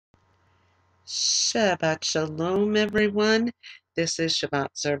Shabbat Shalom, everyone. This is Shabbat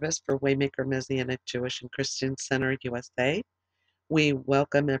service for Waymaker Messianic Jewish and Christian Center, USA. We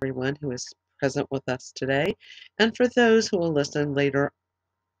welcome everyone who is present with us today, and for those who will listen later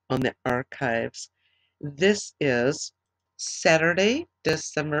on the archives. This is Saturday,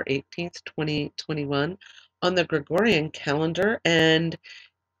 December 18th, 2021, on the Gregorian calendar, and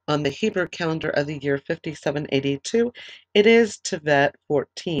on the Hebrew calendar of the year 5782, it is Tevet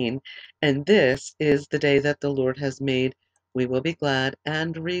 14, and this is the day that the Lord has made. We will be glad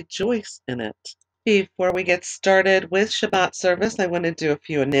and rejoice in it. Before we get started with Shabbat service, I want to do a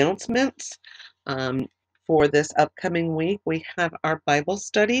few announcements. Um, for this upcoming week, we have our Bible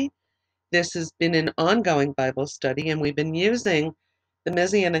study. This has been an ongoing Bible study, and we've been using the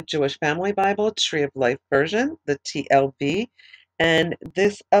Messianic Jewish Family Bible, Tree of Life version, the TLV. And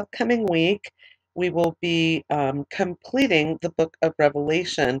this upcoming week, we will be completing the book of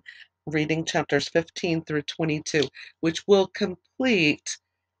Revelation, reading chapters 15 through 22, which will complete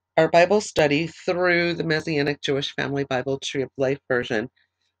our Bible study through the Messianic Jewish Family Bible, Tree of Life version.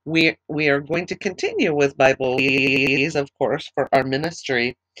 We are going to continue with Bible, of course, for our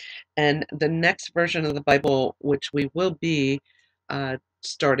ministry. And the next version of the Bible, which we will be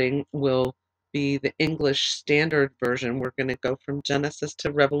starting, will be the English Standard Version. We're going to go from Genesis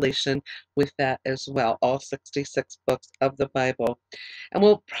to Revelation with that as well, all 66 books of the Bible. And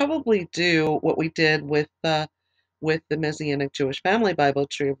we'll probably do what we did with the Messianic Jewish Family Bible,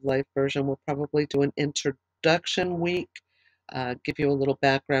 Tree of Life version. We'll probably do an introduction week, give you a little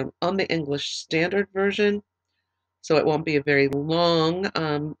background on the English Standard Version. So it won't be a very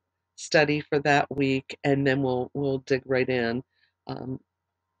long study for that week, and then we'll dig right in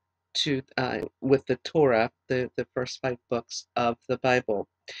to with the Torah, the first 5 books of the Bible.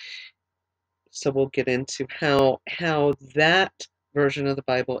 So we'll get into how that version of the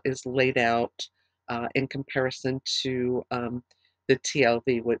Bible is laid out in comparison to the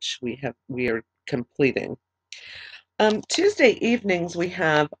TLV, which we are completing. Tuesday evenings, we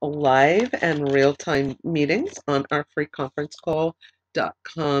have live and real-time meetings on our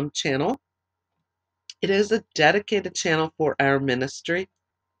freeconferencecall.com channel. It is a dedicated channel for our ministry,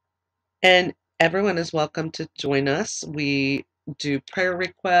 and everyone is welcome to join us. We do prayer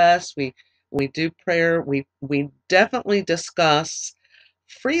requests. We do prayer. We definitely discuss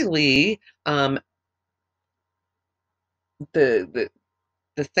freely the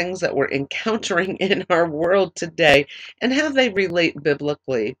things that we're encountering in our world today and how they relate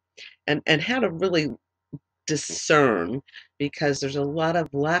biblically, and how to really discern, because there's a lot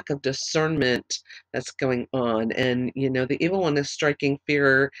of lack of discernment that's going on, and the evil one is striking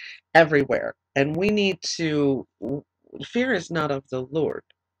fear everywhere, and we need to fear is not of the Lord,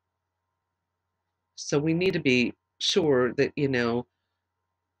 so we need to be sure that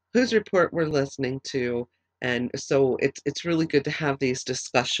whose report we're listening to. And so it's really good to have these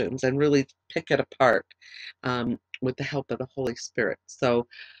discussions and really pick it apart with the help of the Holy Spirit. So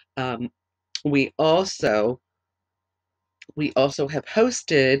um, we also have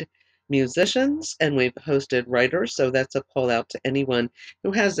hosted musicians, and we've hosted writers. So that's a call out to anyone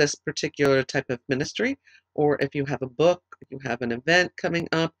who has this particular type of ministry, or if you have a book, if you have an event coming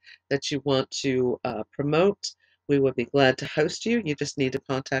up that you want to promote, we would be glad to host you. You just need to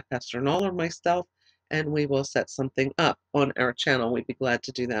contact Pastor Noll or myself, and we will set something up on our channel. We'd be glad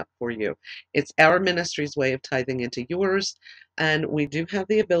to do that for you. It's our ministry's way of tithing into yours, and we do have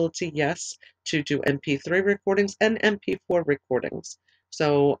the ability, yes, to do MP3 recordings and MP4 recordings.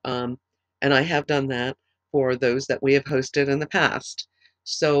 So, and I have done that for those that we have hosted in the past.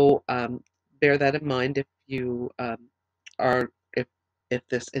 So bear that in mind if you are, if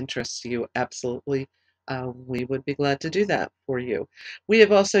this interests you. Absolutely, we would be glad to do that for you. We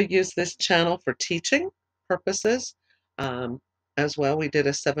have also used this channel for teaching purposes as well. We did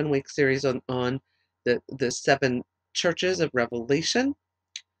a 7-week series on the 7 churches of Revelation.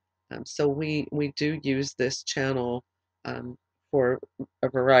 So we do use this channel for a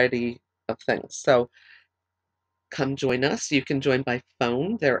variety of things. So come join us. You can join by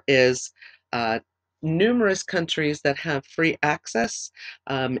phone. There is numerous countries that have free access.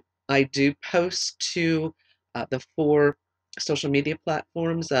 I do post to the 4 social media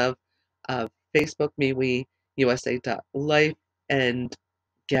platforms of Facebook, MeWe, USA.life, and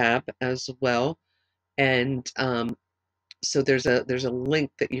Gab as well. And so there's a link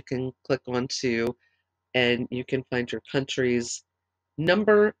that you can click onto, and you can find your country's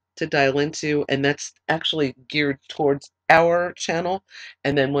number to dial into, and that's actually geared towards our channel.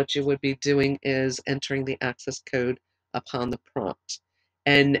 And then what you would be doing is entering the access code upon the prompt.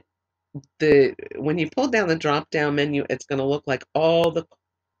 And when you pull down the drop down menu, it's going to look like all the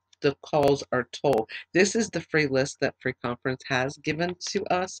the calls are toll. This is the free list that Free Conference has given to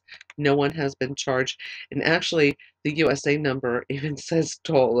us. No one has been charged. And actually, the USA number even says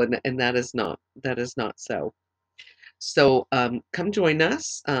toll, and that is not so. So come join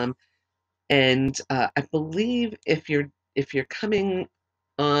us. And I believe if you're coming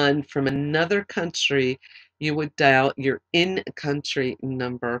on from another country, you would dial your in-country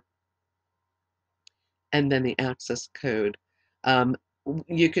number and then the access code. Um,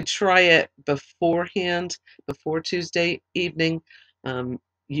 you could try it beforehand, before Tuesday evening.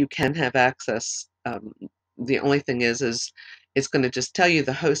 You can have access. The only thing is it's going to just tell you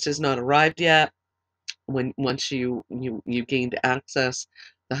the host has not arrived yet. Once you gained access,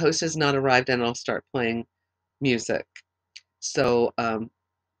 the host has not arrived, and I'll start playing music. So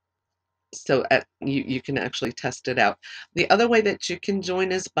you can actually test it out. The other way that you can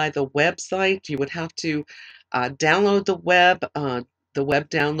join is by the website. You would have to download the web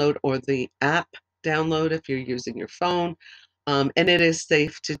download or the app download if you're using your phone, and it is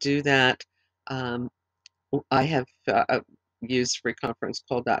safe to do that. Um, I have used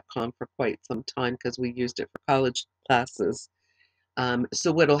freeconferencecall.com for quite some time because we used it for college classes.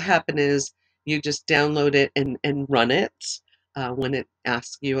 So what'll happen is you just download it and run it. When it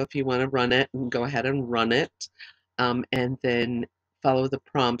asks you if you want to run it, and go ahead and run it, and then follow the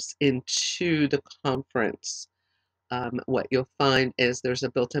prompts into the conference. What you'll find is there's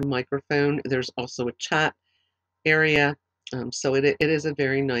a built-in microphone. There's also a chat area. So it is a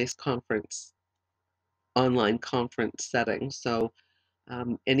very nice online conference setting. So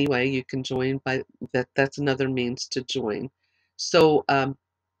anyway, you can join by that. That's another means to join. So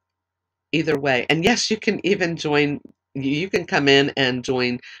either way. And yes, you can even join, you can come in and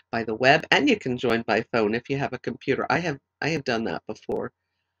join by the web, and you can join by phone if you have a computer. I have done that before.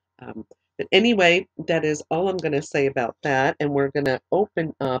 Um, but anyway, that is all I'm going to say about that. And we are going to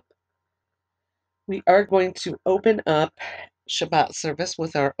open up Shabbat service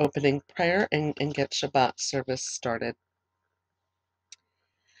with our opening prayer and get Shabbat service started.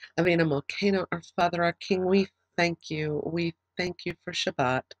 Avinu Malkeinu, our Father, our King, we thank you. We thank you for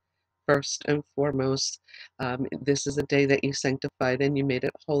Shabbat, first and foremost. This is a day that you sanctified and you made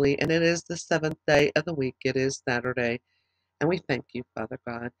it holy, and it is the seventh day of the week. It is Saturday. And we thank you, Father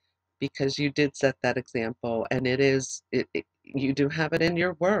God, because you did set that example, and you do have it in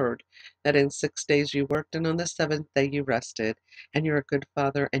your word that in 6 days you worked, and on the seventh day you rested. And you're a good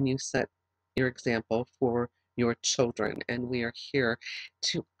Father, and you set your example for your children. And we are here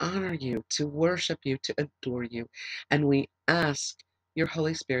to honor you, to worship you, to adore you. And we ask your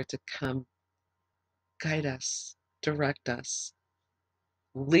Holy Spirit to come, guide us, direct us,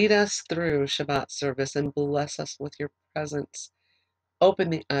 lead us through Shabbat service, and bless us with your presence. Open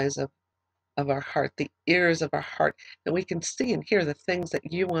the eyes of our heart, the ears of our heart, that we can see and hear the things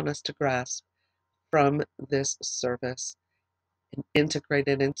that you want us to grasp from this service and integrate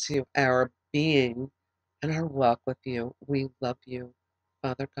it into our being and our walk with you. We love you,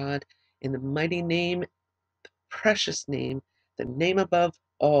 Father God, in the mighty name, precious name, the name above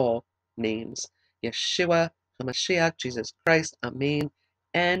all names, Yeshua HaMashiach, Jesus Christ. Amen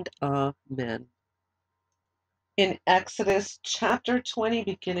and amen. In Exodus chapter 20,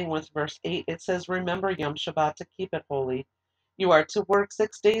 beginning with verse 8, it says, "Remember Yom Shabbat to keep it holy. You are to work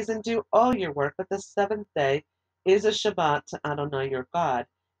 6 days and do all your work, but the seventh day is a Shabbat to Adonai your God.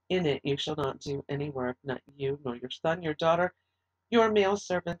 In it you shall not do any work, not you, nor your son, your daughter, your male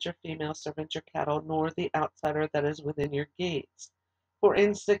servant, your female servant, your cattle, nor the outsider that is within your gates. For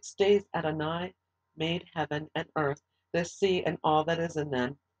in 6 days Adonai made heaven and earth, the sea, and all that is in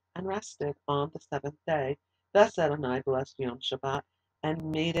them, and rested on the seventh day. Thus Adonai blessed Yom Shabbat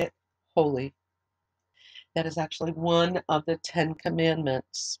and made it holy." That is actually one of the Ten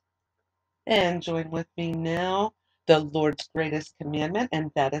Commandments. And join with me now, the Lord's greatest commandment,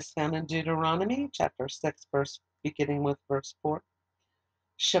 and that is found in Deuteronomy chapter 6, beginning with verse 4.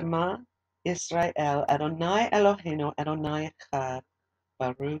 "Shema Israel, Adonai Eloheinu, Adonai Echad,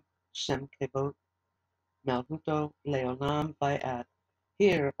 Baruch Shem Kevod Malchuto Leolam Vayad."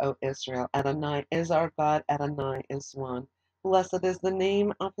 Hear, O Israel, Adonai is our God, Adonai is one. Blessed is the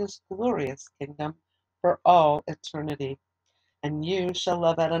name of his glorious kingdom for all eternity. And you shall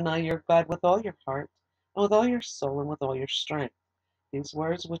love Adonai your God with all your heart, and with all your soul, and with all your strength. These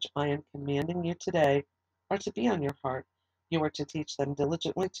words which I am commanding you today are to be on your heart. You are to teach them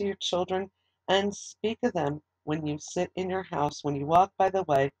diligently to your children, and speak of them when you sit in your house, when you walk by the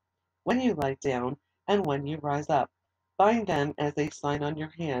way, when you lie down, and when you rise up. Bind them as a sign on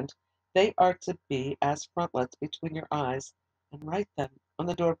your hand. They are to be as frontlets between your eyes, and write them on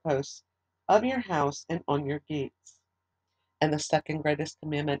the doorposts of your house and on your gates. And the second greatest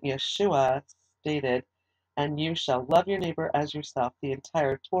commandment, Yeshua stated, and you shall love your neighbor as yourself. The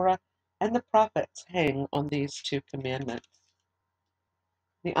entire Torah and the prophets hang on these two commandments.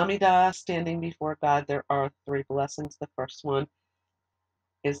 The Amidah, standing before God, there are three blessings. The first one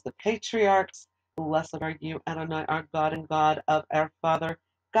is the patriarchs. Blessed are you, Adonai, our God and God of our father,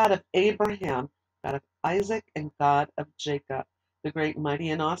 God of Abraham, God of Isaac, and God of Jacob, the great,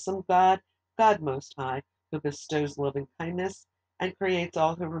 mighty, and awesome God, God Most High, who bestows loving kindness and creates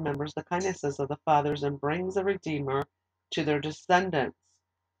all who remembers the kindnesses of the fathers and brings a Redeemer to their descendants.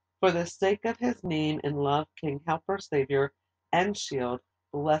 For the sake of his name and love, King, Helper, Savior, and Shield,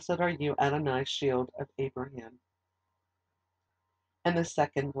 blessed are you, Adonai, Shield of Abraham. And the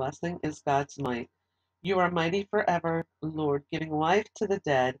second blessing is God's might. You are mighty forever, Lord, giving life to the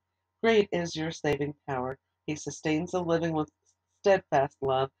dead. Great is your saving power. He sustains the living with steadfast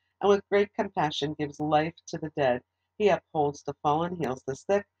love, and with great compassion gives life to the dead. He upholds the fallen, heals the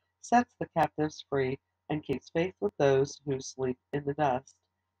sick, sets the captives free, and keeps faith with those who sleep in the dust.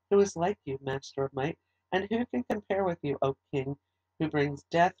 Who is like you, Master of might? And who can compare with you, O King, who brings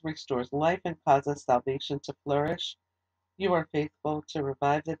death, restores life, and causes salvation to flourish? You are faithful to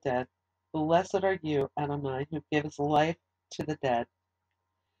revive the dead. Blessed are you, Adonai, who gives life to the dead.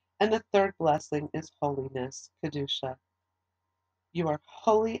 And the third blessing is holiness, Kedusha. You are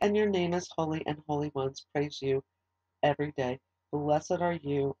holy, and your name is holy, and holy ones praise you every day. Blessed are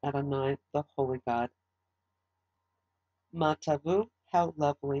you, Adonai, the holy God. Matavu, how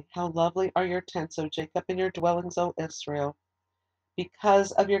lovely are your tents, O Jacob, and your dwellings, O Israel.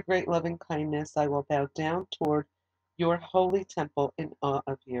 Because of your great loving kindness, I will bow down toward your holy temple in awe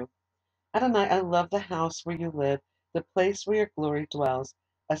of you. Adonai, I love the house where you live, the place where your glory dwells.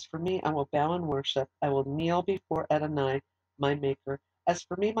 As for me, I will bow and worship. I will kneel before Adonai, my Maker. As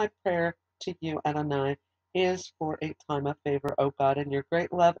for me, my prayer to you, Adonai, is for a time of favor, O God, and your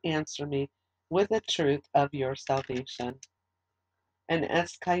great love answer me with the truth of your salvation. An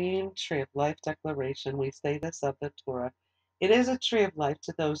Eskayim, tree of life declaration, we say this of the Torah. It is a tree of life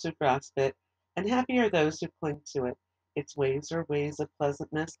to those who grasp it, and happy are those who cling to it. Its ways are ways of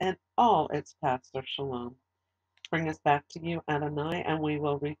pleasantness, and all its paths are shalom. Bring us back to you, Adonai, and we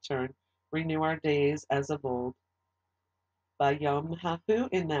will return. Renew our days as of old. Bayom Hahu,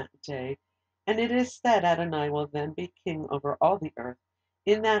 in that day. And it is said, Adonai will then be king over all the earth.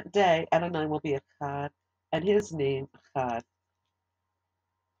 In that day, Adonai will be Echad, and his name Echad.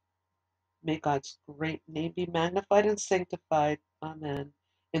 May God's great name be magnified and sanctified. Amen.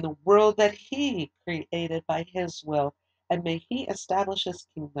 In the world that he created by his will, and may he establish his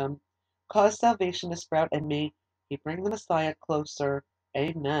kingdom, cause salvation to sprout, and may he bring the Messiah closer.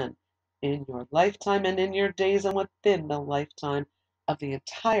 Amen. In your lifetime and in your days and within the lifetime of the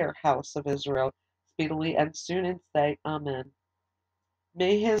entire house of Israel, speedily and soon, and say Amen.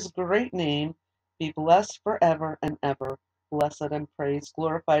 May his great name be blessed forever and ever, blessed and praised,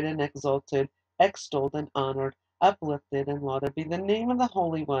 glorified and exalted, extolled and honored, uplifted and lauded be the name of the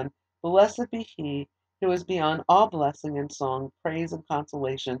Holy One. Blessed be he who is beyond all blessing and song, praise and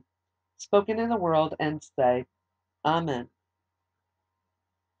consolation, spoken in the world, and say, Amen.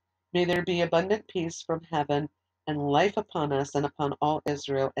 May there be abundant peace from heaven and life upon us and upon all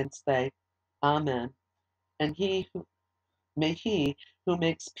Israel, and say, Amen. And may he who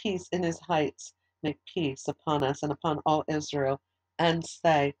makes peace in his heights make peace upon us and upon all Israel, and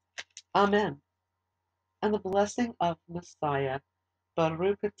say, Amen. And the blessing of Messiah,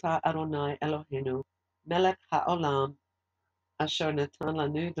 Baruch atah Adonai Eloheinu, Melech haolam, asher natan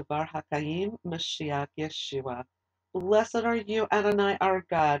lanu devar hakayim, Mashiach Yeshua. Blessed are you, Adonai, our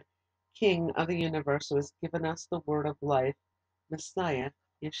God, King of the universe, who has given us the word of life, Messiah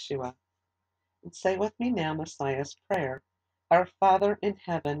Yeshua. And say with me now Messiah's prayer. Our Father in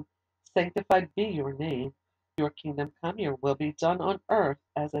heaven, sanctified be your name. Your kingdom come, your will be done on earth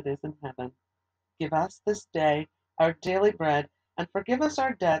as it is in heaven. Give us this day our daily bread, and forgive us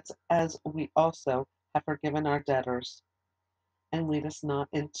our debts as we also have forgiven our debtors. And lead us not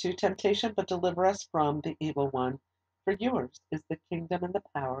into temptation, but deliver us from the evil one. For yours is the kingdom and the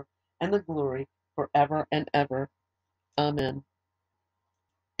power and the glory forever and ever. Amen.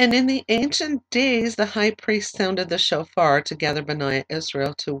 And in the ancient days, the high priest sounded the shofar to gather B'nai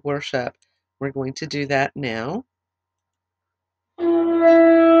Israel to worship. We're going to do that now.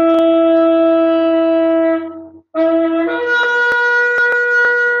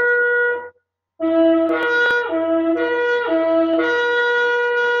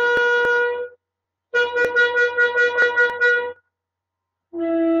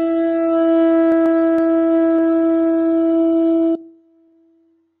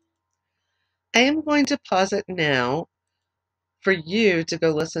 I am going to pause it now for you to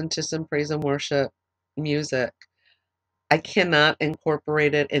go listen to some praise and worship music. I cannot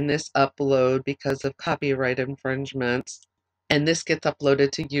incorporate it in this upload because of copyright infringements. And this gets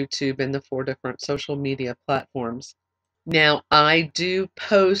uploaded to YouTube and the 4 different social media platforms. Now, I do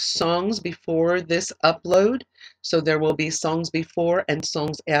post songs before this upload, so there will be songs before and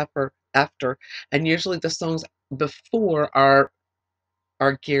songs after. And usually the songs before are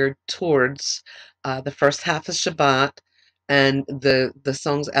geared towards the first half of Shabbat, and the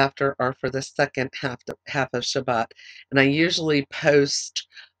songs after are for the second half of Shabbat. And I usually post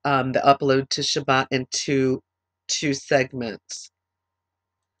the upload to Shabbat in two segments.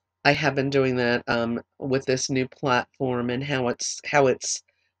 I have been doing that with this new platform and how it's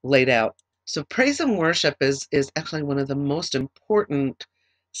laid out. So praise and worship is actually one of the most important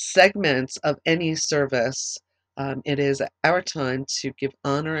segments of any service. It is our time to give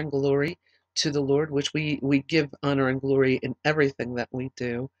honor and glory to the Lord, which we give honor and glory in everything that we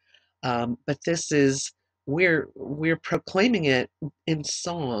do. But this is we're proclaiming it in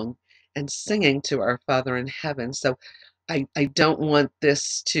song and singing to our Father in heaven. So I don't want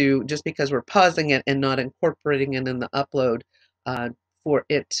this to, just because we're pausing it and not incorporating it in the upload, for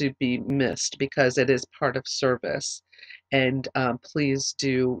it to be missed, because it is part of service. And please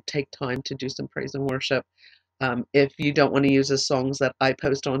do take time to do some praise and worship. If you don't want to use the songs that I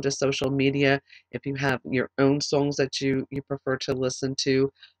post onto social media, if you have your own songs that you prefer to listen to,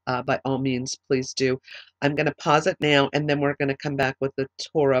 by all means, please do. I'm going to pause it now, and then we're going to come back with the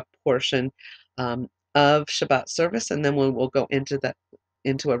Torah portion of Shabbat service, and then we'll go into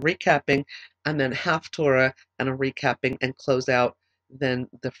a recapping, and then half Torah and a recapping, and close out then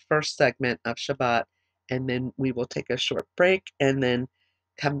the first segment of Shabbat, and then we will take a short break, and then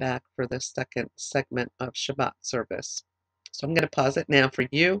come back for the second segment of Shabbat service. So I'm going to pause it now for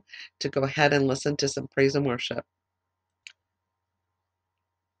you to go ahead and listen to some praise and worship.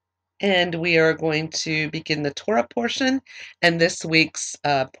 And we are going to begin the Torah portion, and this week's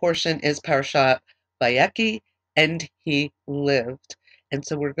portion is Parashat Vayechi, and he lived. And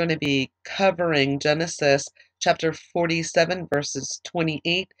so we're going to be covering Genesis chapter 47, verses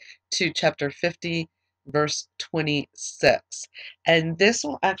 28 to chapter 50, verse 26. And this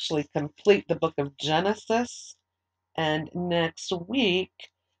will actually complete the book of Genesis. And next week,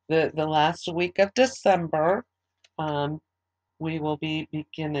 the last week of December, we will be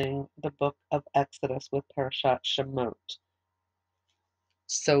beginning the book of Exodus with Parashat Shemot.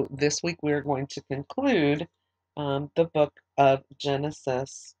 So this week we are going to conclude the book of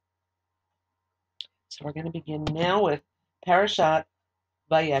Genesis. So we're going to begin now with Parashat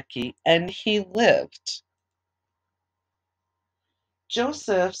Vayechi, and he lived.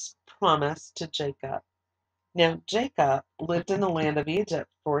 Joseph's promise to Jacob. Now Jacob lived in the land of Egypt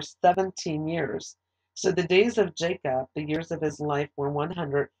for 17 years. So the days of Jacob, the years of his life, were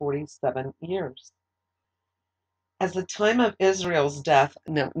 147 years. As the time of Israel's death,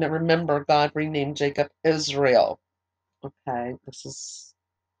 now remember, God renamed Jacob Israel. Okay, this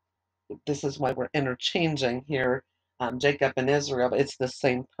is why we're interchanging here, Jacob and Israel, but it's the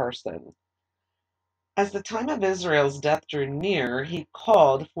same person. As the time of Israel's death drew near, he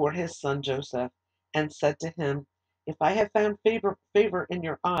called for his son Joseph and said to him, "If I have found favor in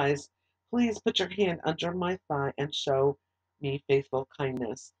your eyes, please put your hand under my thigh and show me faithful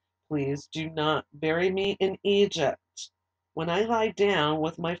kindness. Please do not bury me in Egypt. When I lie down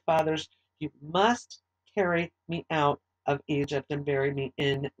with my fathers, you must carry me out of Egypt and bury me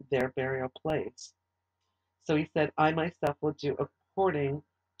in their burial place." So he said, "I myself will do according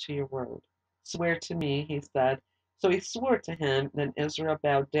to your word." "Swear to me," he said. So he swore to him. Then Israel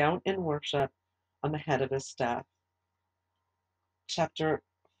bowed down in worship on the head of his staff. Chapter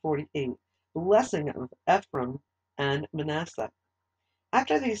 48. Blessing of Ephraim and Manasseh.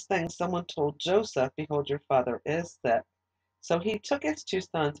 After these things, someone told Joseph, "Behold, your father is sick." So he took his 2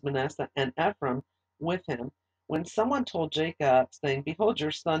 sons, Manasseh and Ephraim, with him. When someone told Jacob, saying, "Behold,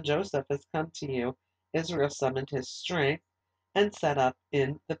 your son Joseph has come to you," Israel summoned his strength and sat up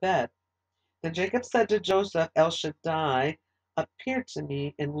in the bed. Then Jacob said to Joseph, "El Shaddai appeared to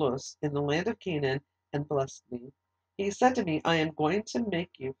me in Luz, in the land of Canaan, and blessed me. He said to me, I am going to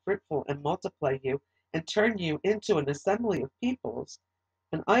make you fruitful and multiply you, and turn you into an assembly of peoples.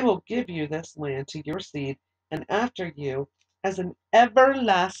 And I will give you this land to your seed, and after you, as an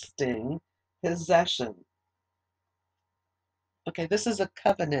everlasting possession." Okay, this is a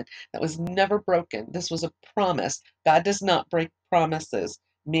covenant that was never broken. This was a promise. God does not break promises,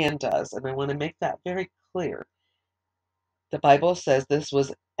 man does. And I want to make that very clear. The Bible says this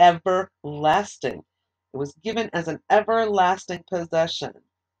was everlasting. It was given as an everlasting possession.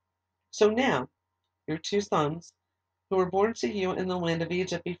 So now, your 2 sons, who were born to you in the land of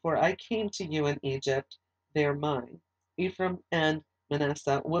Egypt before I came to you in Egypt, they're mine. Ephraim and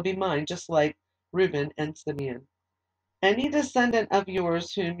Manasseh will be mine, just like Reuben and Simeon. Any descendant of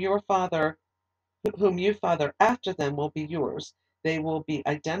yours whom you father after them will be yours. They will be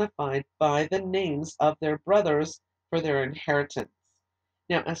identified by the names of their brothers for their inheritance.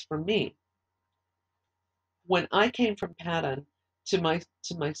 Now, as for me, when I came from Paddan, to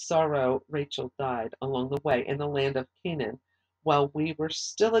my sorrow, Rachel died along the way in the land of Canaan, while we were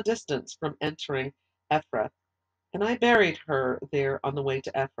still a distance from entering Ephrath, and I buried her there on the way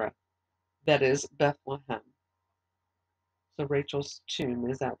to Ephrath, that is Bethlehem. So Rachel's tomb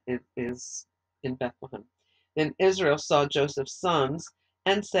is in Bethlehem. Then Israel saw Joseph's sons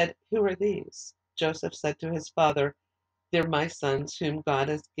and said, "Who are these?" Joseph said to his father, "They're my sons whom God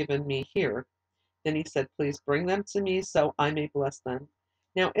has given me here." Then he said, "Please bring them to me so I may bless them."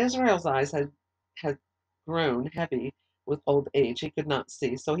 Now Israel's eyes had grown heavy with old age. He could not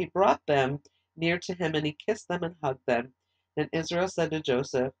see. So he brought them near to him and he kissed them and hugged them. Then Israel said to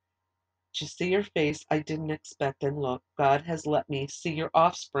Joseph, "To see your face I didn't expect, and look, God has let me see your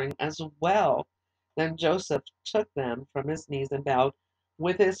offspring as well." Then Joseph took them from his knees and bowed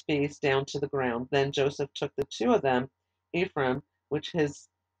with his face down to the ground. Then Joseph took the two of them, Ephraim, with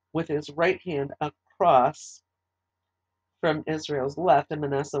his right hand across from Israel's left, and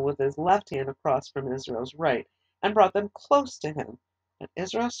Manasseh with his left hand across from Israel's right, and brought them close to him. And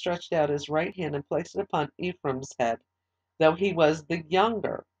Israel stretched out his right hand and placed it upon Ephraim's head, though he was the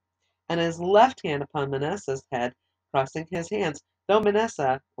younger, and his left hand upon Manasseh's head, crossing his hands, though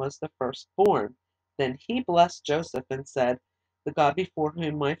Manasseh was the firstborn. Then he blessed Joseph and said, "The God before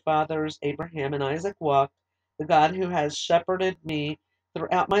whom my fathers Abraham and Isaac walked, the God who has shepherded me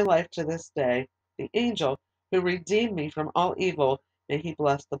throughout my life to this day, the angel who redeemed me from all evil, may he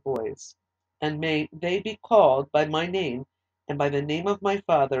bless the boys. And may they be called by my name and by the name of my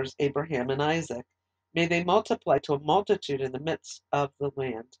fathers Abraham and Isaac. May they multiply to a multitude in the midst of the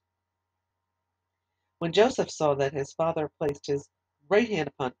land." When Joseph saw that his father placed his right hand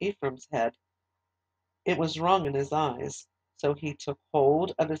upon Ephraim's head, it was wrong in his eyes. So he took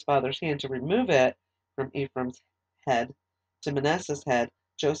hold of his father's hand to remove it from Ephraim's head to Manasseh's head.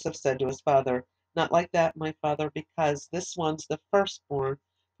 Joseph said to his father, "Not like that, my father, because this one's the firstborn.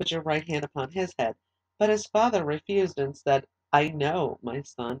 Put your right hand upon his head." But his father refused and said, "I know, my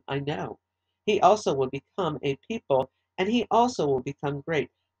son, I know. He also will become a people, and he also will become great.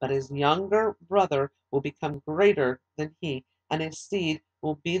 But his younger brother will become greater than he, and his seed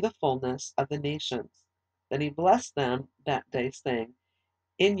will be the fullness of the nations." Then he blessed them that day, saying,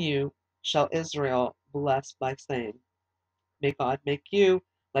 "In you shall Israel bless by saying, may God make you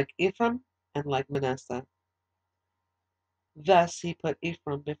like Ephraim and like Manasseh." Thus he put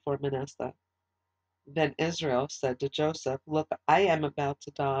Ephraim before Manasseh. Then Israel said to Joseph, "Look, I am about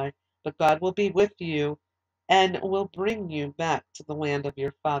to die, but God will be with you and will bring you back to the land of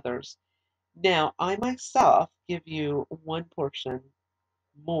your fathers. Now I myself give you one portion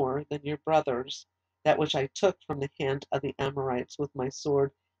more than your brothers, that which I took from the hand of the Amorites with my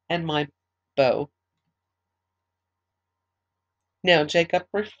sword and my bow." Now Jacob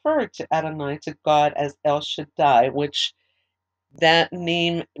referred to Adonai, to God, as El Shaddai, which that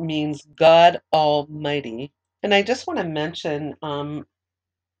name means God Almighty. And I just want to mention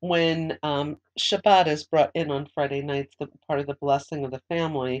when Shabbat is brought in on Friday nights, the part of the blessing of the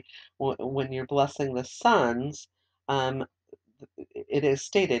family, when you're blessing the sons, um, it is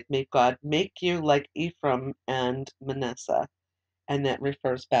stated, "May God make you like Ephraim and Manasseh." And that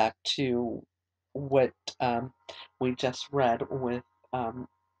refers back to what we just read with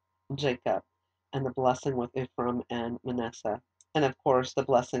Jacob and the blessing with Ephraim and Manasseh. And of course, the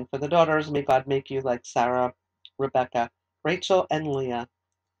blessing for the daughters, "May God make you like Sarah, Rebecca, Rachel, and Leah."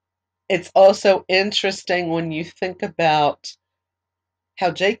 It's also interesting when you think about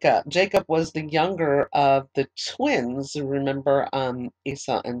how Jacob was the younger of the twins. Remember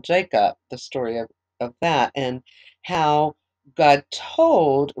Esau and Jacob, the story of that, and how God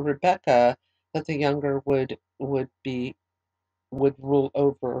told Rebecca that the younger would rule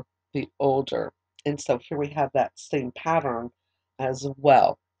over the older. And so here we have that same pattern as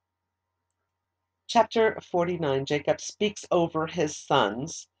well. Chapter 49, Jacob speaks over his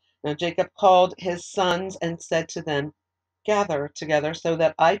sons. Now Jacob called his sons and said to them, "Gather together so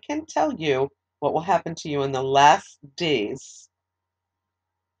that I can tell you what will happen to you in the last days."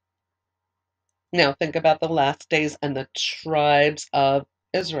 Now think about the last days and the tribes of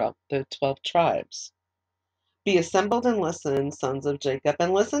Israel, the 12 tribes. "Be assembled and listen, sons of Jacob,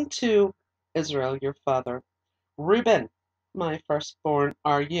 and listen to Israel your father. Reuben, my firstborn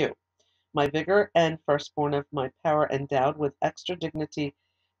are you. my vigor and firstborn of my power, endowed with extra dignity,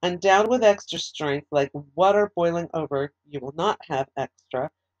 endowed with extra strength, like water boiling over. You will not have extra,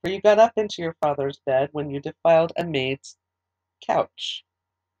 for you got up into your father's bed when you defiled a maid's couch.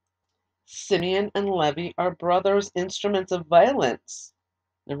 Simeon and Levi are brothers, instruments of violence.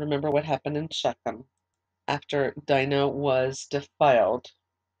 Now remember what happened in Shechem. After Dinah was defiled,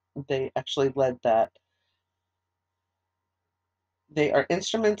 they actually led that. They are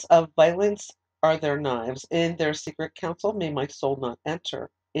instruments of violence are their knives. In their secret council may my soul not enter.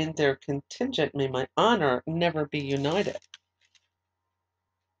 In their contingent may my honor never be united.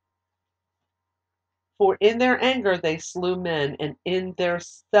 For in their anger they slew men, and in their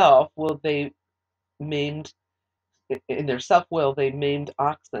self will they maimed in their self will they maimed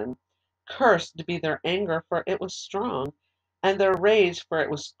oxen. Cursed be their anger, for it was strong, and their rage, for it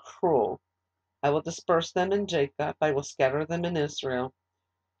was cruel. I will disperse them in Jacob, I will scatter them in Israel.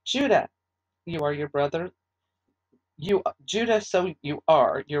 Judah, you are your brother. You, Judah, so you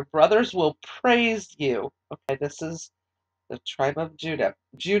are. Your brothers will praise you. Okay, this is the tribe of Judah.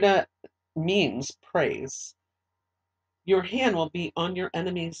 Judah means praise. Your hand will be on your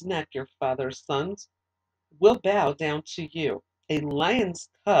enemy's neck. Your father's sons will bow down to you. A lion's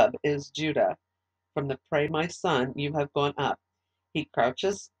cub is Judah. From the prey, my son, you have gone up. He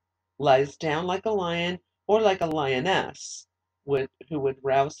crouches, lies down like a lion or like a lioness who would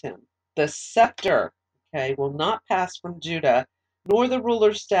rouse him. The scepter, okay, will not pass from Judah, nor the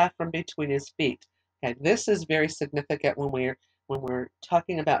ruler's staff from between his feet. Okay, this is very significant when we're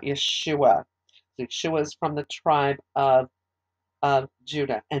talking about Yeshua. Yeshua is from the tribe of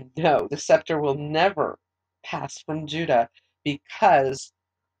Judah. And no, the scepter will never pass from Judah because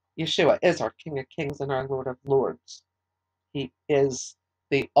Yeshua is our King of Kings and our Lord of Lords. He is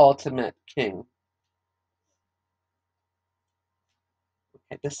the ultimate king.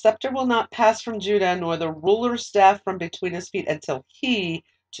 Okay, the scepter will not pass from Judah, nor the ruler's staff from between his feet, until he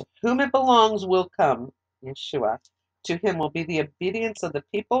to whom it belongs will come, Yeshua. To him will be the obedience of the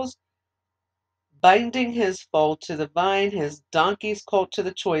peoples, binding his foal to the vine, his donkey's colt to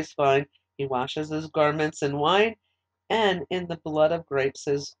the choice vine. He washes his garments in wine, and in the blood of grapes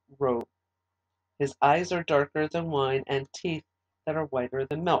his robe. His eyes are darker than wine, and teeth that are whiter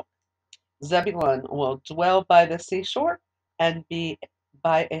than milk. Zebulun will dwell by the seashore and be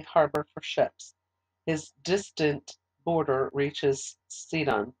by a harbor for ships. His distant border reaches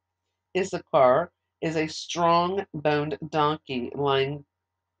Sidon. Issachar is a strong-boned donkey lying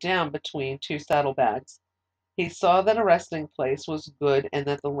down between two saddlebags. He saw that a resting place was good and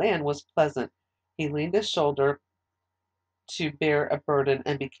that the land was pleasant. He leaned his shoulder to bear a burden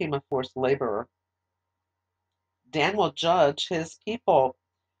and became a forced laborer. Dan will judge his people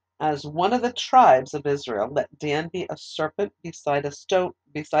as one of the tribes of Israel. Let Dan be a serpent beside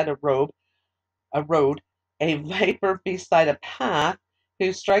a road, a viper beside a path,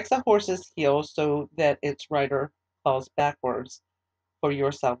 who strikes a horse's heel so that its rider falls backwards. For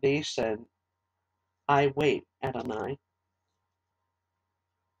your salvation, I wait, Adonai.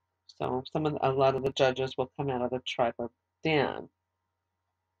 So a lot of the judges will come out of the tribe of Dan.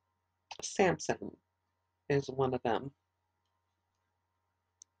 Samson is one of them.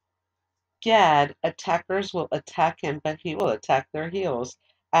 Gad, attackers will attack him, but he will attack their heels.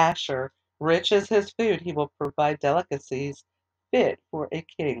 Asher, rich is his food, he will provide delicacies fit for a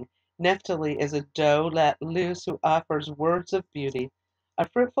king. Naphtali is a doe let loose who offers words of beauty. A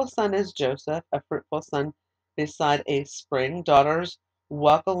fruitful son is Joseph, a fruitful son beside a spring. Daughters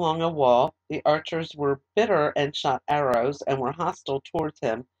walk along a wall. The archers were bitter and shot arrows and were hostile towards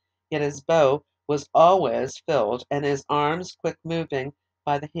him. Yet his bow was always filled, and his arms quick moving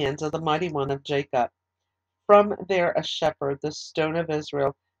by the hands of the mighty one of Jacob. From there a shepherd, the stone of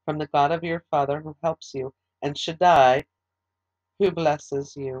Israel, from the God of your father who helps you, and Shaddai, who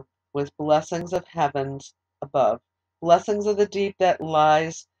blesses you with blessings of heavens above, blessings of the deep that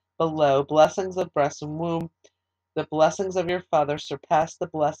lies below, blessings of breast and womb. The blessings of your father surpass the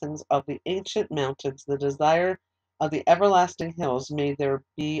blessings of the ancient mountains. The desire of the everlasting hills may there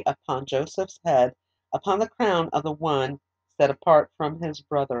be upon Joseph's head, upon the crown of the one set apart from his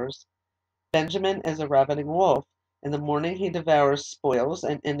brothers. Benjamin is a ravening wolf. In the morning he devours spoils,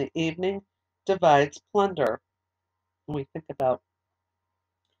 and in the evening divides plunder. When we think about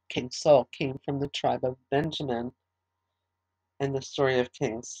King Saul came from the tribe of Benjamin and the story of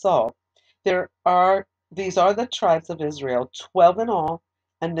King Saul. These are the tribes of Israel, 12 in all,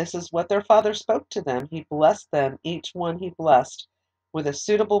 and this is what their father spoke to them. He blessed them, each one he blessed with a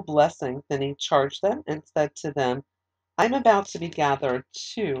suitable blessing. Then he charged them and said to them, I'm about to be gathered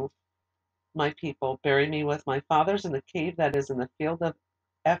to my people. Bury me with my fathers in the cave that is in the field of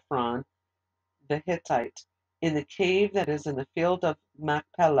Ephron, the Hittite, in the cave that is in the field of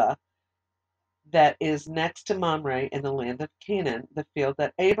Machpelah, that is next to Mamre in the land of Canaan, the field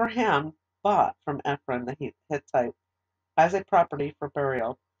that Abraham bought from Ephron the Hittite as a property for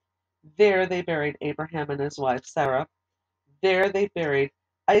burial. There they buried Abraham and his wife Sarah. There they buried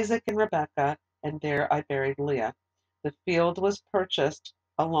Isaac and Rebekah, and there I buried Leah. The field was purchased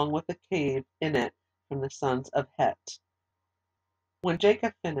along with the cave in it from the sons of Het. When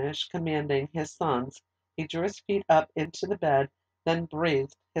Jacob finished commanding his sons, he drew his feet up into the bed, then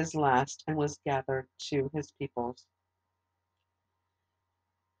breathed his last, and was gathered to his peoples.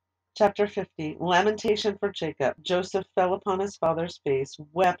 Chapter 50. Lamentation for Jacob. Joseph fell upon his father's face,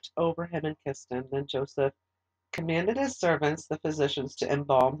 wept over him, and kissed him. Then Joseph commanded his servants, the physicians, to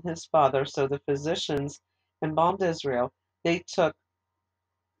embalm his father. So the physicians embalmed Israel. They took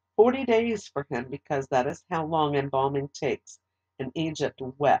 40 days for him, because that is how long embalming takes. And Egypt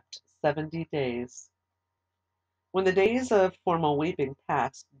wept 70 days. When the days of formal weeping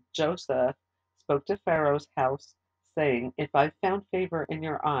passed, Joseph spoke to Pharaoh's house, saying, "If I found favor in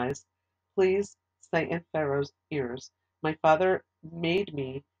your eyes, please say in Pharaoh's ears, my father made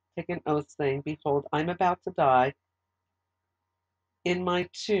me take an oath, saying, Behold, I'm about to die in my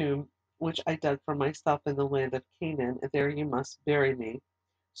tomb, which I dug for myself in the land of Canaan, and there you must bury me.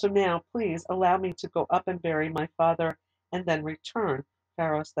 So now, please allow me to go up and bury my father, and then return."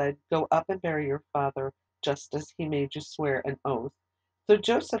 Pharaoh said, "Go up and bury your father, just as he made you swear an oath." So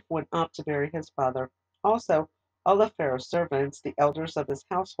Joseph went up to bury his father. Also, all of Pharaoh's servants, the elders of his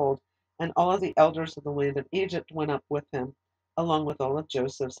household, and all of the elders of the land of Egypt went up with him, along with all of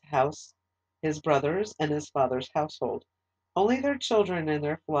Joseph's house, his brothers, and his father's household. Only their children and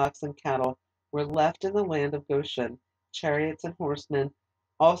their flocks and cattle were left in the land of Goshen. Chariots and horsemen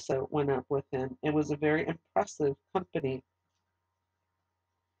also went up with him. It was a very impressive company.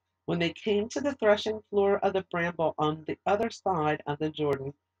 When they came to the threshing floor of the bramble on the other side of the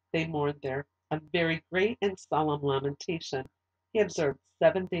Jordan, they mourned there, a very great and solemn lamentation. He observed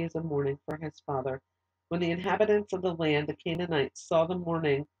 7 days of mourning for his father. When the inhabitants of the land, the Canaanites, saw the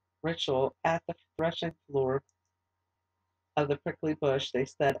mourning ritual at the threshing floor of the prickly bush, they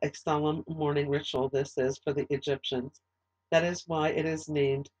said, "A solemn mourning ritual this is for the Egyptians." That is why it is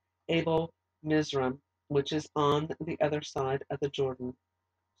named Abel Mizraim, which is on the other side of the Jordan.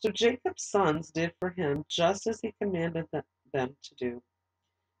 So Jacob's sons did for him just as he commanded them to do.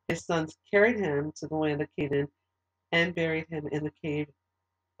 His sons carried him to the land of Canaan and buried him in the cave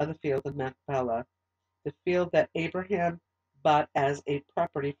of the field of Machpelah, the field that Abraham bought as a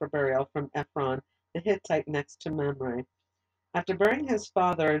property for burial from Ephron the Hittite next to Mamre. After burying his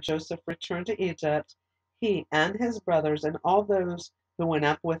father, Joseph returned to Egypt, he and his brothers and all those who went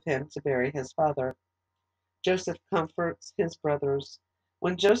up with him to bury his father. Joseph comforts his brothers.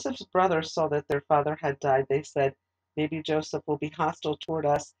 When Joseph's brothers saw that their father had died, they said, "Maybe Joseph will be hostile toward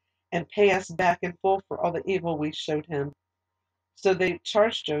us and pay us back in full for all the evil we showed him." So they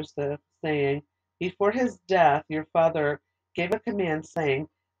charged Joseph, saying, "Before his death, your father gave a command, saying,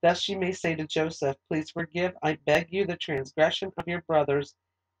 Thus you may say to Joseph, Please forgive, I beg you, the transgression of your brothers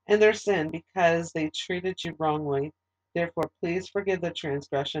and their sin, because they treated you wrongly. Therefore, please forgive the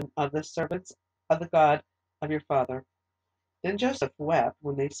transgression of the servants of the God of your father." Then Joseph wept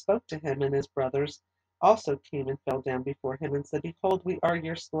when they spoke to him, and his brothers also came and fell down before him and said, "Behold, we are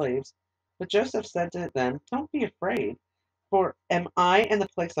your slaves." But Joseph said to them, "Don't be afraid, for am I in the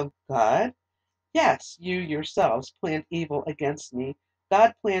place of God? Yes, you yourselves planned evil against me.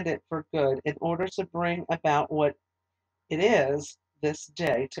 God planned it for good, in order to bring about what it is this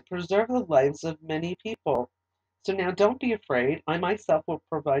day, to preserve the lives of many people. So now don't be afraid. I myself will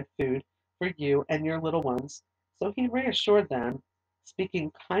provide food for you and your little ones." So he reassured them,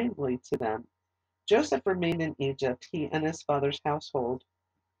 speaking kindly to them. Joseph remained in Egypt, he and his father's household,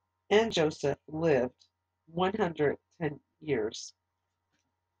 and Joseph lived 110 years.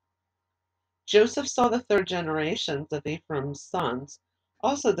 Joseph saw the third generations of Ephraim's sons.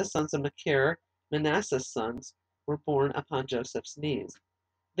 Also the sons of Machir, Manasseh's sons, were born upon Joseph's knees.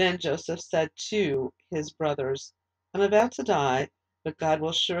 Then Joseph said to his brothers, "I'm about to die, but God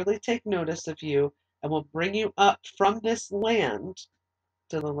will surely take notice of you and will bring you up from this land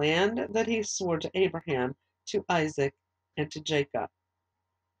to the land that he swore to Abraham, to Isaac, and to Jacob."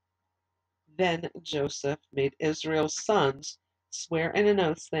 Then Joseph made Israel's sons swear in an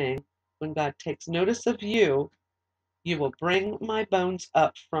oath, saying, "When God takes notice of you, you will bring my bones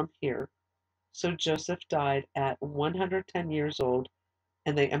up from here." So Joseph died at 110 years old,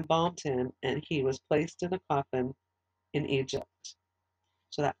 and they embalmed him, and he was placed in a coffin in Egypt.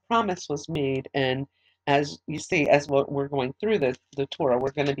 So that promise was made, and as you see, as what we're going through the Torah,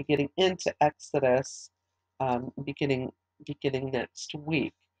 we're going to be getting into Exodus, beginning next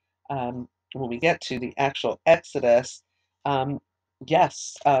week. When we get to the actual Exodus, um,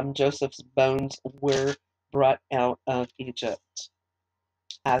 yes, Joseph's bones were brought out of Egypt,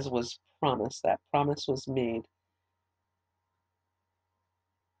 as was promised. That promise was made.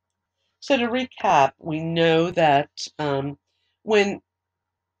 So to recap, we know that when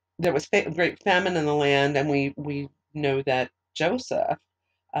there was great famine in the land, and we know that Joseph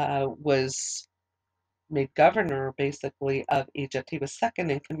was made governor basically of Egypt. He was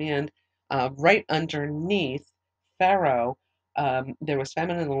second in command, right underneath Pharaoh. There was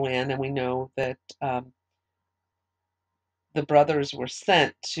famine in the land, and we know that the brothers were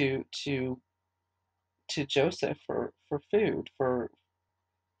sent to Joseph for food, for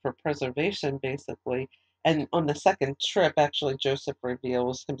preservation, basically. And on the second trip, actually, Joseph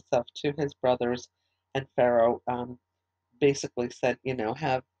reveals himself to his brothers, and Pharaoh basically said,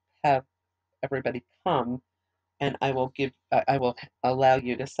 have everybody come, and I will allow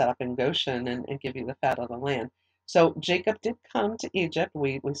you to set up in Goshen, and give you the fat of the land. So Jacob did come to Egypt.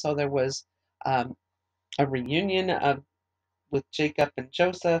 We saw there was a reunion with Jacob and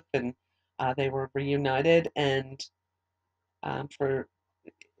Joseph, and they were reunited, and for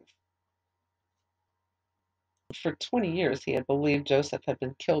 20 years he had believed Joseph had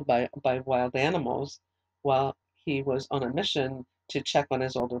been killed by wild animals while he was on a mission to check on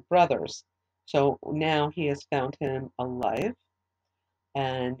his older brothers. So now he has found him alive,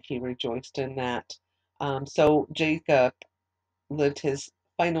 and he rejoiced in that. So Jacob lived his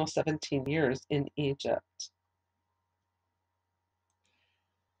final 17 years in Egypt.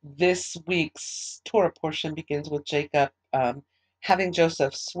 This week's Torah portion begins with Jacob having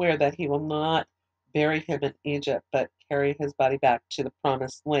Joseph swear that he will not bury him in Egypt, but carry his body back to the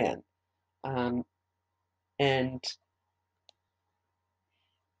promised land. And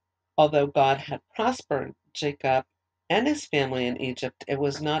although God had prospered Jacob and his family in Egypt, it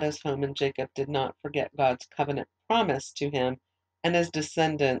was not his home, and Jacob did not forget God's covenant promise to him and his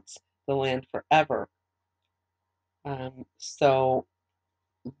descendants the land forever. So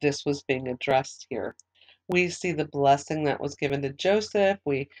this was being addressed here. We see the blessing that was given to Joseph.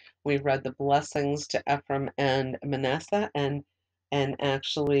 We read the blessings to Ephraim and Manasseh, and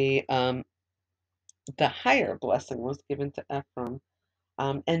actually the higher blessing was given to Ephraim.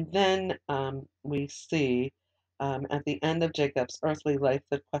 And then we see at the end of Jacob's earthly life,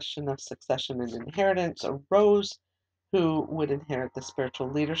 the question of succession and inheritance arose: who would inherit the spiritual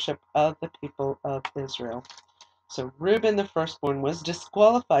leadership of the people of Israel? So Reuben, the firstborn, was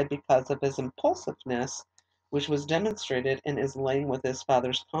disqualified because of his impulsiveness, which was demonstrated in his laying with his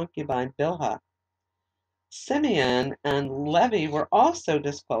father's concubine Bilhah. Simeon and Levi were also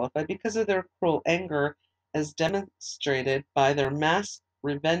disqualified because of their cruel anger, as demonstrated by their mass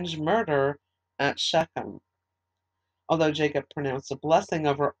revenge murder at Shechem. Although Jacob pronounced a blessing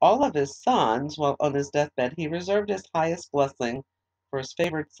over all of his sons while on his deathbed, he reserved his highest blessing for his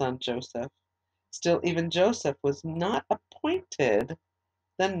favored son Joseph. Still, even Joseph was not appointed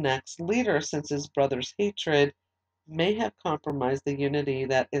the next leader, since his brother's hatred may have compromised the unity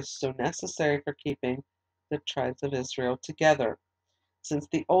that is so necessary for keeping the tribes of Israel together. Since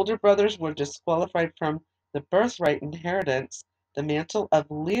the older brothers were disqualified from the birthright inheritance, the mantle of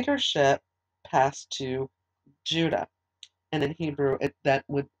leadership passed to Judah. And in Hebrew, it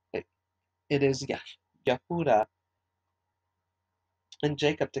is Yehuda. And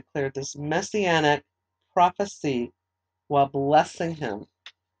Jacob declared this messianic prophecy while blessing him.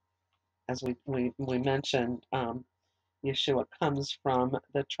 As we mentioned, Yeshua comes from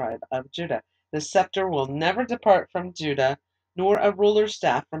the tribe of Judah. The scepter will never depart from Judah, nor a ruler's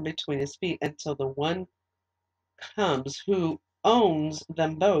staff from between his feet, until the one comes who owns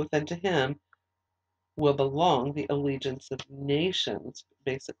them both, and to him will belong the allegiance of nations,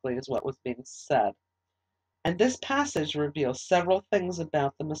 basically, is what was being said. And this passage reveals several things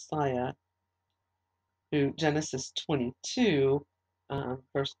about the Messiah, who Genesis 22,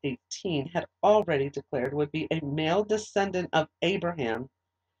 verse 18, had already declared would be a male descendant of Abraham.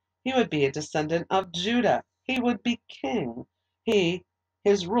 He would be a descendant of Judah. He would be king.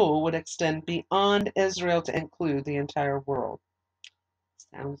 His rule would extend beyond Israel to include the entire world.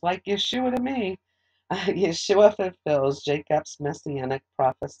 Sounds like Yeshua to me. Yeshua fulfills Jacob's messianic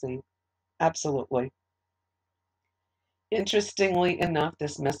prophecy. Absolutely. Interestingly enough,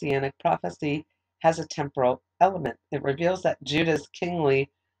 this messianic prophecy has a temporal element. It reveals that Judah's kingly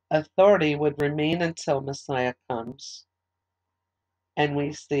authority would remain until Messiah comes. And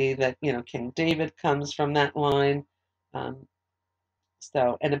we see that, King David comes from that line.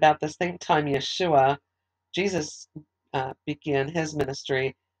 And about the same time, Yeshua Jesus began his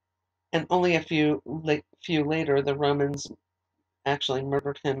ministry, and only a few later, the Romans actually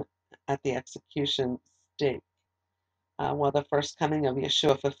murdered him at the execution stake. While the first coming of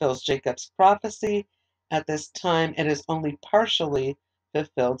Yeshua fulfills Jacob's prophecy, at this time it is only partially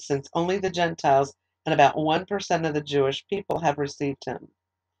fulfilled, since only the Gentiles and about 1% of the Jewish people have received him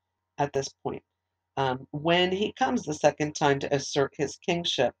at this point. When he comes the second time to assert his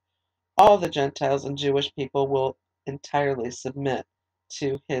kingship, all the Gentiles and Jewish people will entirely submit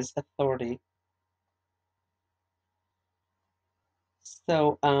to his authority.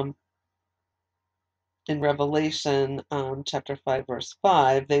 So, in Revelation chapter 5, verse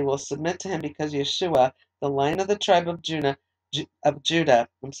 5, they will submit to him because Yeshua, the Lion of the tribe of Judah,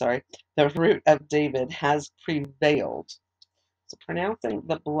 the root of David, has prevailed. So pronouncing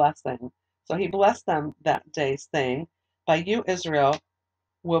the blessing. So he blessed them that day, saying, by you, Israel,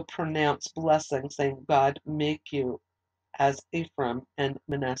 will pronounce blessing, saying, God make you as Ephraim and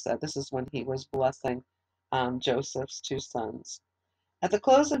Manasseh. This is when he was blessing Joseph's two sons. At the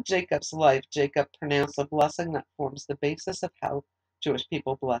close of Jacob's life, Jacob pronounced a blessing that forms the basis of how Jewish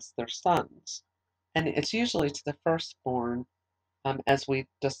people bless their sons. And it's usually to the firstborn, as we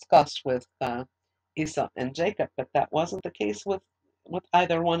discussed with Esau and Jacob, but that wasn't the case with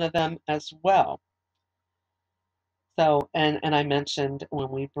either one of them as well. So, and I mentioned when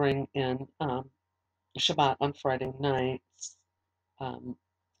we bring in Shabbat on Friday nights,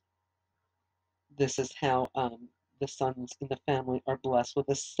 this is how the sons in the family are blessed with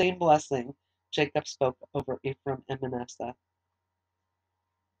the same blessing Jacob spoke over Ephraim and Manasseh.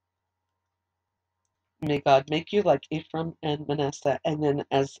 May God make you like Ephraim and Manasseh. And then,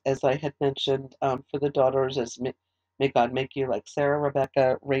 as I had mentioned, for the daughters, as may God make you like Sarah,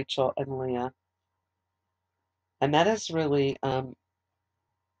 Rebecca, Rachel, and Leah. And that is really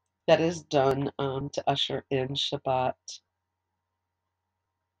that is done to usher in Shabbat.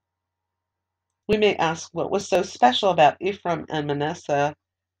 We may ask what was so special about Ephraim and Manasseh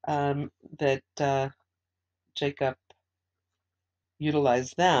that Jacob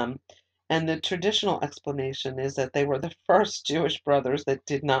utilized them. And the traditional explanation is that they were the first Jewish brothers that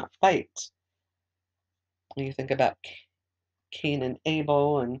did not fight. When you think about Cain and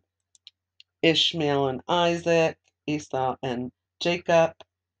Abel, and Ishmael and Isaac, Esau and Jacob,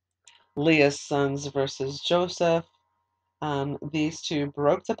 Leah's sons versus Joseph, these two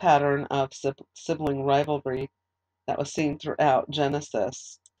broke the pattern of sibling rivalry that was seen throughout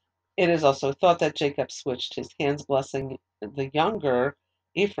Genesis. It is also thought that Jacob switched his hands, blessing the younger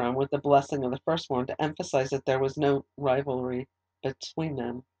Ephraim with the blessing of the firstborn to emphasize that there was no rivalry between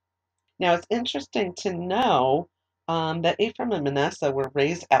them. Now, it's interesting to know that Ephraim and Manasseh were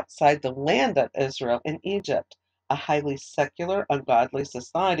raised outside the land of Israel in Egypt, a highly secular, ungodly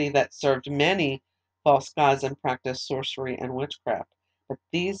society that served many false gods and practiced sorcery and witchcraft. But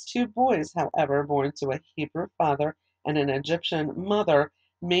these two boys, however, born to a Hebrew father and an Egyptian mother,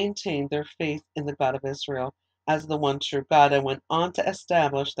 maintained their faith in the God of Israel as the one true God and went on to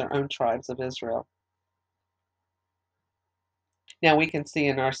establish their own tribes of Israel. Now we can see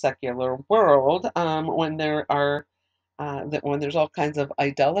in our secular world when there are when there's all kinds of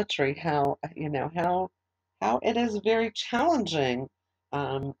idolatry, how how it is very challenging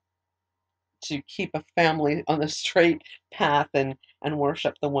um, to keep a family on the straight path and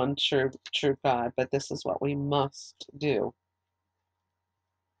worship the one true God. But this is what we must do.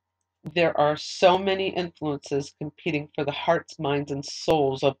 There are so many influences competing for the hearts, minds, and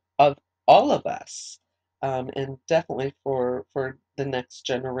souls of all of us, and definitely for the next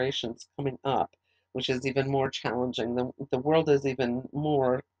generations coming up, which is even more challenging. The world is even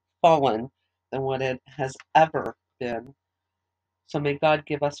more fallen than what it has ever been. So may God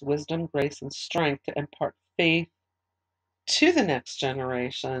give us wisdom, grace, and strength to impart faith to the next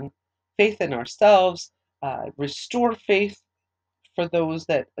generation, faith in ourselves, restore faith for those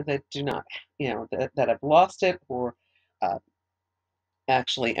that do not, that have lost it, or uh,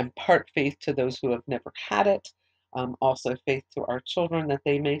 actually impart faith to those who have never had it. Also, faith to our children that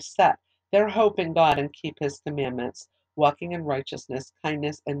they may set their hope in God and keep His commandments, walking in righteousness,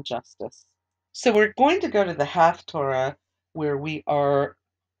 kindness, and justice. So, we're going to go to the Haftorah, where we are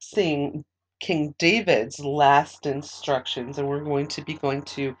seeing King David's last instructions, and we're going to be going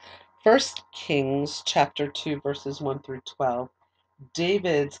to 1 Kings chapter 2, verses 1 through 12.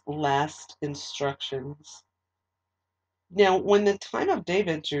 David's last instructions. Now, when the time of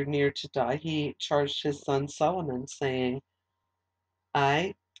David drew near to die, he charged his son Solomon, saying,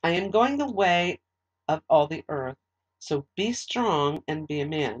 I am going the way of all the earth, so be strong and be a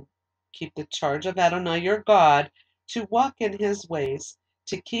man. Keep the charge of Adonai your God, to walk in his ways,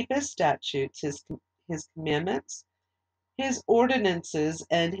 to keep his statutes, his commandments, his ordinances,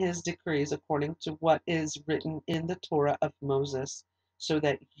 and his decrees according to what is written in the Torah of Moses, so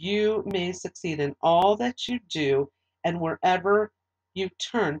that you may succeed in all that you do and wherever you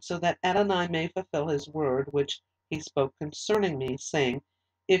turn, so that Adonai may fulfill his word which he spoke concerning me, saying,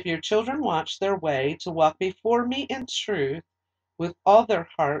 if your children watch their way to walk before me in truth with all their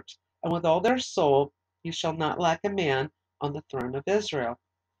heart and with all their soul, you shall not lack a man on the throne of Israel.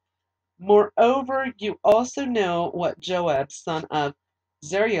 Moreover, you also know what Joab, son of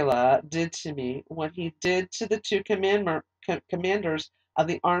Zeruiah, did to me, what he did to the two commanders of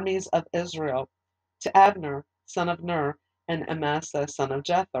the armies of Israel, to Abner, son of Ner, and Amasa, son of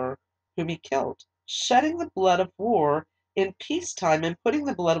Jether, whom he killed, shedding the blood of war in peacetime, and putting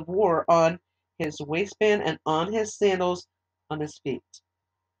the blood of war on his waistband and on his sandals on his feet.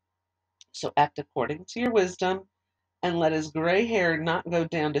 So act according to your wisdom, and let his gray hair not go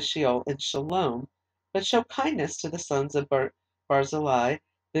down to Sheol in Shalom, but show kindness to the sons of Barzillai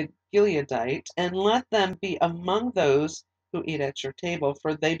the Gileadite, and let them be among those who eat at your table,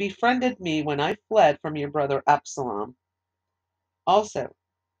 for they befriended me when I fled from your brother Absalom. Also,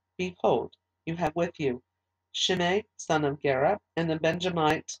 behold, you have with you Shimei, son of Gera, and the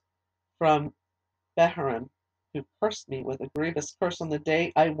Benjamite from Bahurim, who cursed me with a grievous curse on the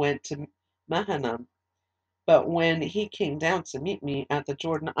day I went to Mahanaim. But when he came down to meet me at the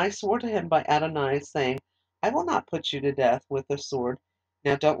Jordan, I swore to him by Adonai, saying, I will not put you to death with the sword.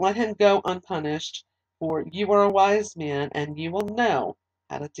 Now don't let him go unpunished, for you are a wise man, and you will know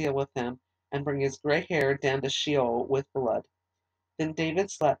how to deal with him, and bring his gray hair down to Sheol with blood. Then David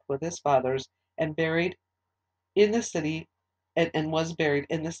slept with his fathers, and buried in the city, and was buried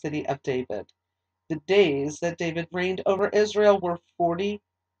in the city of David. The days that David reigned over Israel were 40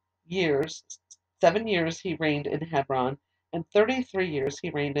 years. 7 years he reigned in Hebron, and 33 years he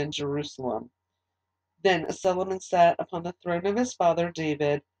reigned in Jerusalem. Then Solomon sat upon the throne of his father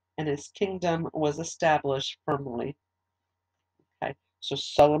David, and his kingdom was established firmly. Okay, so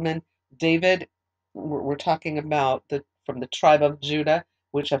Solomon, David, we're talking about from the tribe of Judah,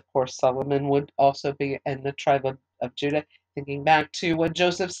 which of course Solomon would also be in the tribe of Judah. Thinking back to what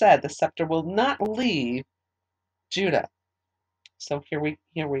Joseph said, the scepter will not leave Judah. So here we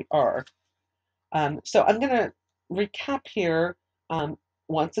are. So I'm going to recap here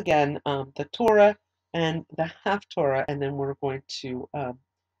once again the Torah and the Haftorah, and then we're going to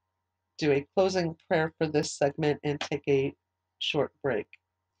do a closing prayer for this segment and take a short break.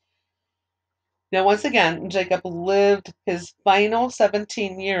 Now, once again, Jacob lived his final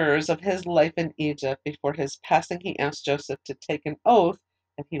 17 years of his life in Egypt. Before his passing, he asked Joseph to take an oath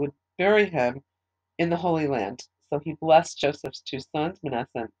and he would bury him in the Holy Land. So he blessed Joseph's two sons,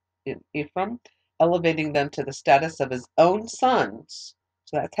 Manasseh and Ephraim, elevating them to the status of his own sons.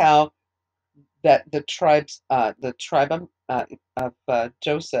 So that's how that the tribe of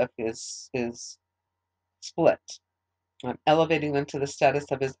Joseph is split, elevating them to the status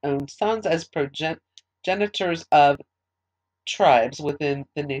of his own sons as progenitors of tribes within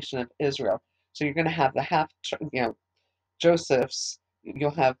the nation of Israel. So you're going to have Joseph's.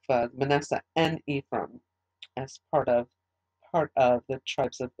 You'll have Manasseh and Ephraim as part of the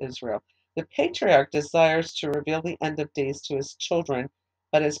tribes of Israel. The patriarch desires to reveal the end of days to his children,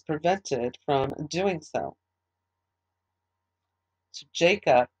 but is prevented from doing so. So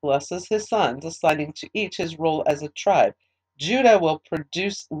Jacob blesses his sons, assigning to each his role as a tribe. Judah will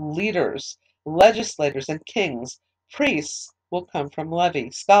produce leaders, legislators, and kings. Priests will come from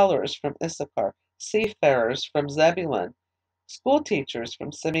Levi, scholars from Issachar, seafarers from Zebulun, school teachers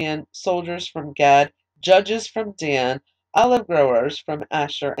from Simeon, soldiers from Gad, judges from Dan, olive growers from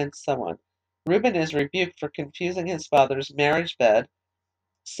Asher, and so on. Reuben is rebuked for confusing his father's marriage bed.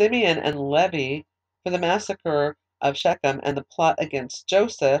 Simeon and Levi for the massacre of Shechem and the plot against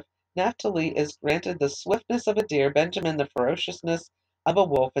Joseph. Naphtali is granted the swiftness of a deer, Benjamin the ferociousness of a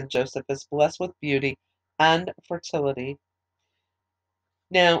wolf, and Joseph is blessed with beauty and fertility.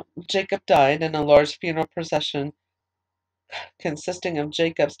 Now, Jacob died in a large funeral procession consisting of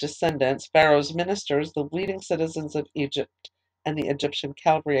Jacob's descendants, Pharaoh's ministers, the leading citizens of Egypt, and the Egyptian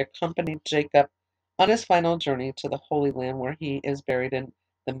cavalry accompanied Jacob on his final journey to the Holy Land, where he is buried in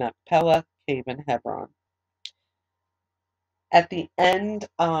the Machpelah cave in Hebron. At the end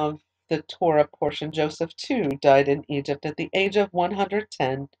of the Torah portion, Joseph too died in Egypt at the age of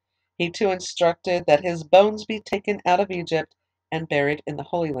 110. He too instructed that his bones be taken out of Egypt and buried in the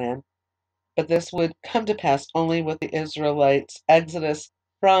Holy Land. But this would come to pass only with the Israelites' exodus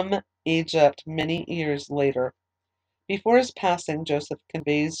from Egypt many years later. Before his passing, Joseph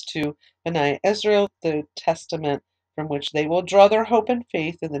conveys to Bnei Israel the testament from which they will draw their hope and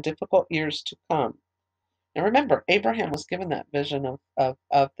faith in the difficult years to come. Now remember, Abraham was given that vision of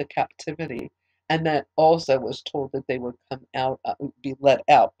the captivity, and that also was told that they would come out, be led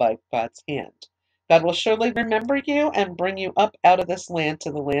out by God's hand. God will surely remember you and bring you up out of this land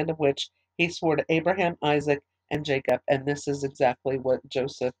to the land of which he swore to Abraham, Isaac, and Jacob. And this is exactly what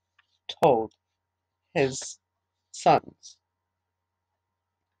Joseph told his sons.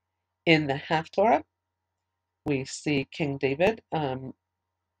 In the Haftorah, we see King David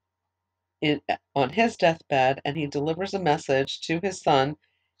in, on his deathbed, and he delivers a message to his son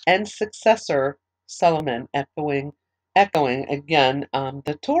and successor Solomon, echoing again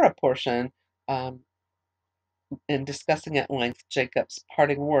the Torah portion, um, and discussing at length Jacob's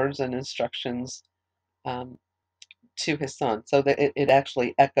parting words and instructions um, to his son. So that it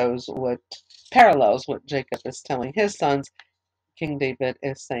actually parallels what Jacob is telling his sons. King David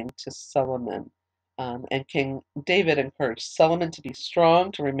is saying to Solomon. And King David encouraged Solomon to be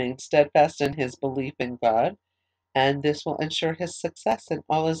strong, to remain steadfast in his belief in God, and this will ensure his success in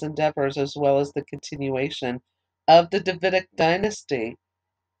all his endeavors as well as the continuation of the Davidic dynasty.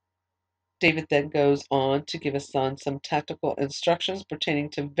 David then goes on to give his son some tactical instructions pertaining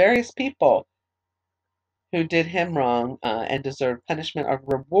to various people who did him wrong and deserved punishment or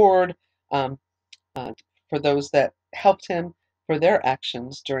reward um, uh, for those that helped him for their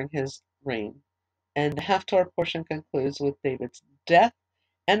actions during his reign. And the Haftorah portion concludes with David's death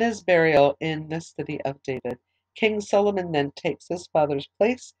and his burial in the city of David. King Solomon then takes his father's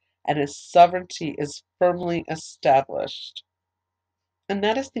place, and his sovereignty is firmly established. And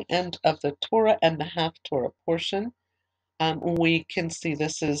that is the end of the Torah and the Haftorah portion. We can see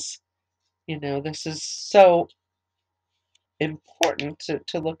this is so important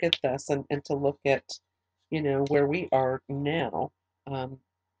to look at this and to look at, where we are now,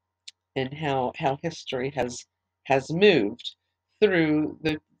 and how history has moved through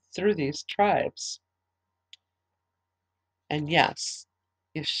through these tribes. And yes,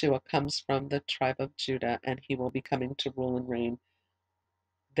 Yeshua comes from the tribe of Judah, and he will be coming to rule and reign.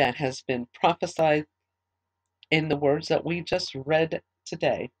 That has been prophesied in the words that we just read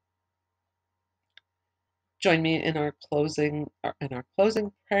today. Join me in our closing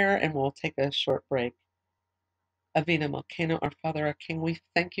prayer, and we'll take a short break. Avinu Malkeinu, our Father, our King, we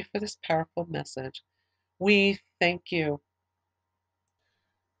thank you for this powerful message. We thank you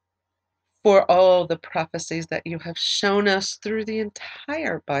for all the prophecies that you have shown us through the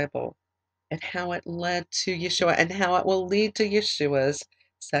entire Bible, and how it led to Yeshua and how it will lead to Yeshua's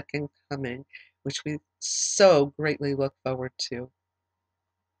second coming, which we so greatly look forward to.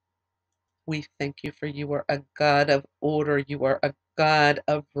 We thank you for you are a God of order. You are a God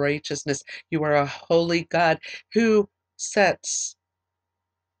of righteousness. You are a holy God who sets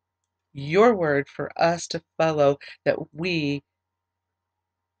your word for us to follow, that we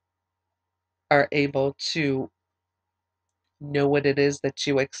are able to know what it is that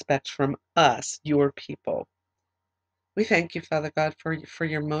you expect from us, your people. We thank you, Father God, for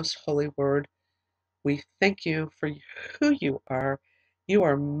your most holy word. We thank you for who you are. You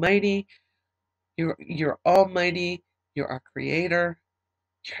are mighty. You're almighty. You're our creator.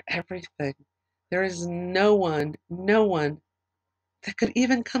 You're everything. There is no one that could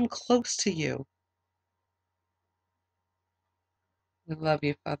even come close to you. We love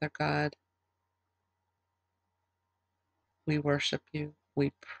you, Father God. We worship you.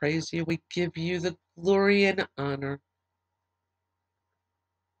 We praise you. We give you the glory and honor.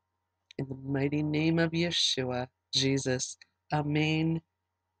 In the mighty name of Yeshua, Jesus. Amen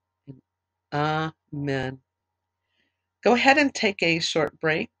and amen. Go ahead and take a short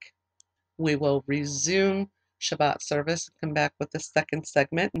break. We will resume Shabbat service, come back with the second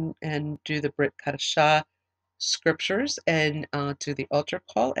segment, and do the Brit Kadashah scriptures and do the altar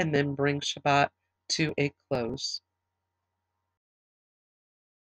call, and then bring Shabbat to a close.